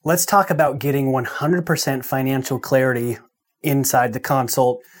Let's talk about getting 100% financial clarity inside the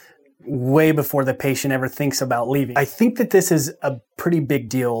consult way before the patient ever thinks about leaving. I think that this is a pretty big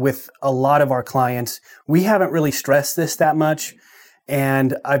deal with a lot of our clients. We haven't really stressed this that much,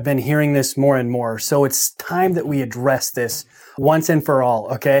 and I've been hearing this more and more. So it's time that we address this once and for all,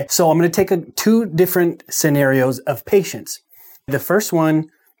 okay? So I'm going to take two different scenarios of patients. The first one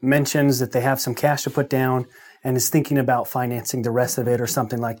mentions that they have some cash to put down and is thinking about financing the rest of it or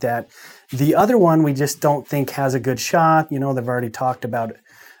something like that. The other one we just don't think has a good shot. You know, they've already talked about it.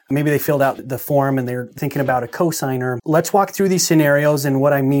 Maybe they filled out the form and they're thinking about a cosigner. Let's walk through these scenarios and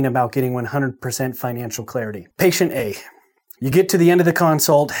what I mean about getting 100% financial clarity. Patient A, you get to the end of the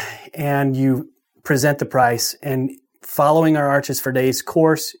consult and you present the price, and following our Arches for Days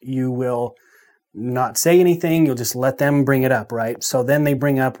course, you will not say anything. You'll just let them bring it up, right? So then they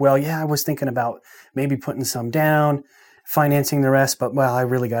bring up, well, yeah, I was thinking about maybe putting some down, financing the rest, but well, I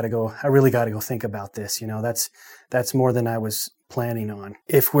really got to go think about this. You know, that's more than I was planning on.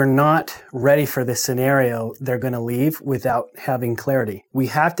 If we're not ready for this scenario, they're going to leave without having clarity. We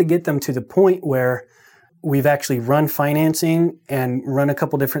have to get them to the point where we've actually run financing and run a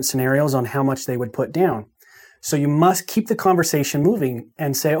couple different scenarios on how much they would put down. So you must keep the conversation moving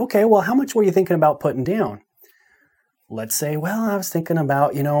and say, okay, well, how much were you thinking about putting down? Let's say, well, I was thinking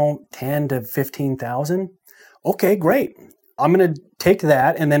about, 10 to 15,000. Okay, great. I'm going to take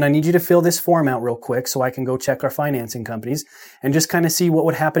that, and then I need you to fill this form out real quick so I can go check our financing companies and just kind of see what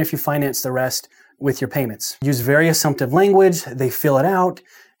would happen if you finance the rest with your payments. Use very assumptive language. They fill it out.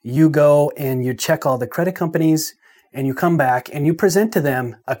 You go and you check all the credit companies, and you come back and you present to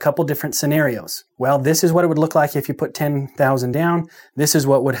them a couple different scenarios. Well, this is what it would look like if you put 10,000 down. This is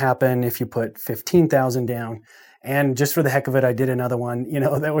what would happen if you put 15,000 down. And just for the heck of it, I did another one,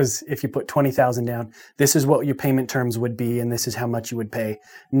 that was if you put 20,000 down, this is what your payment terms would be, and this is how much you would pay.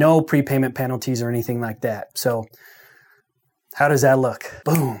 No prepayment penalties or anything like that. So how does that look?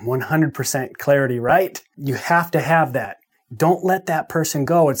 Boom, 100% clarity, right? You have to have that. Don't let that person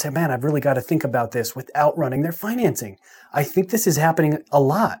go and say, man, I've really got to think about this without running their financing. I think this is happening a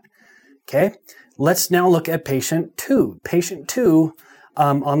lot. Okay. Let's now look at patient two. Patient two,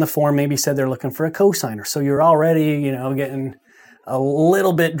 on the form maybe said they're looking for a cosigner. So you're already, getting a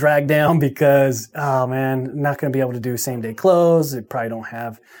little bit dragged down because, oh man, not going to be able to do same day close. They probably don't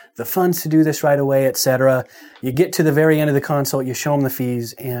have the funds to do this right away, etc. You get to the very end of the consult, you show them the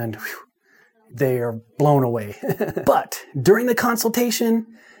fees, and they are blown away. But during the consultation,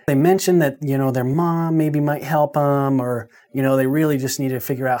 they mentioned that, their mom maybe might help them, or, they really just need to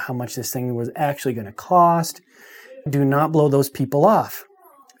figure out how much this thing was actually going to cost. Do not blow those people off.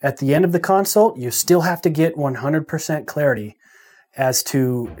 At the end of the consult, you still have to get 100% clarity as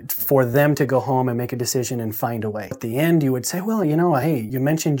to for them to go home and make a decision and find a way. At the end, you would say, well, hey, you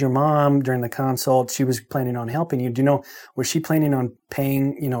mentioned your mom during the consult. She was planning on helping you. Do you know, was she planning on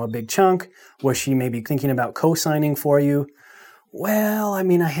paying, a big chunk? Was she maybe thinking about co-signing for you? Well, I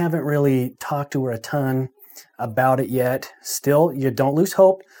haven't really talked to her a ton about it yet. Still, you don't lose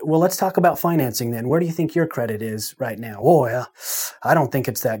hope. Well, let's talk about financing then. Where do you think your credit is right now? Oh, yeah, I don't think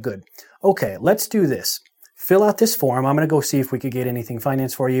it's that good. Okay, let's do this. Fill out this form. I'm going to go see if we could get anything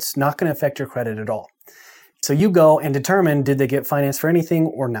financed for you. It's not going to affect your credit at all. So you go and determine, did they get financed for anything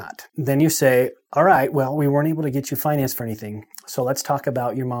or not? Then you say, all right, well, we weren't able to get you financed for anything. So let's talk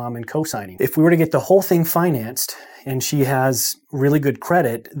about your mom and co-signing. If we were to get the whole thing financed and she has really good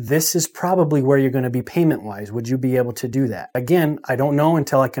credit, this is probably where you're going to be payment-wise. Would you be able to do that? Again, I don't know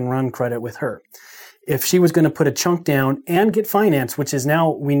until I can run credit with her. If she was going to put a chunk down and get financed, which is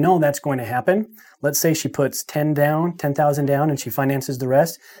now, we know that's going to happen. Let's say she puts 10,000 down and she finances the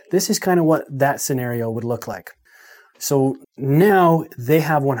rest. This is kind of what that scenario would look like. So now they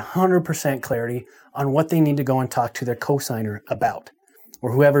have 100% clarity on what they need to go and talk to their cosigner about,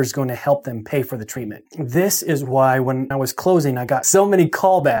 or whoever's going to help them pay for the treatment. This is why when I was closing, I got so many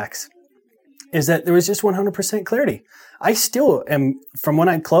callbacks, is that there was just 100% clarity. I still am, from when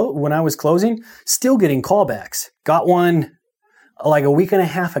I was closing, still getting callbacks. Got one like a week and a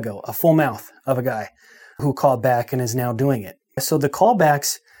half ago, a full mouth of a guy who called back and is now doing it. So the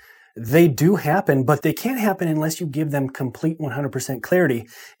callbacks, they do happen, but they can't happen unless you give them complete 100% clarity.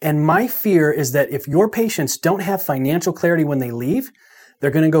 And my fear is that if your patients don't have financial clarity when they leave,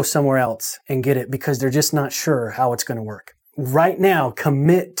 they're going to go somewhere else and get it because they're just not sure how it's going to work. Right now,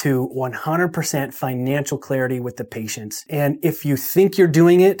 commit to 100% financial clarity with the patients. And if you think you're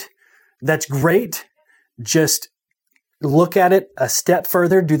doing it, that's great. Just look at it a step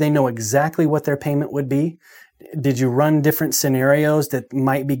further. Do they know exactly what their payment would be? Did you run different scenarios that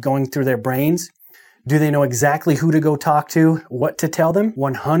might be going through their brains? Do they know exactly who to go talk to, what to tell them?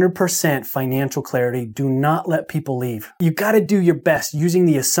 100% financial clarity. Do not let people leave. You got to do your best using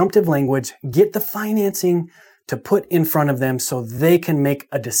the assumptive language, get the financing to put in front of them so they can make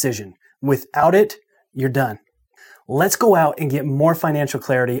a decision. Without it, you're done. Let's go out and get more financial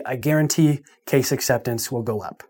clarity. I guarantee case acceptance will go up.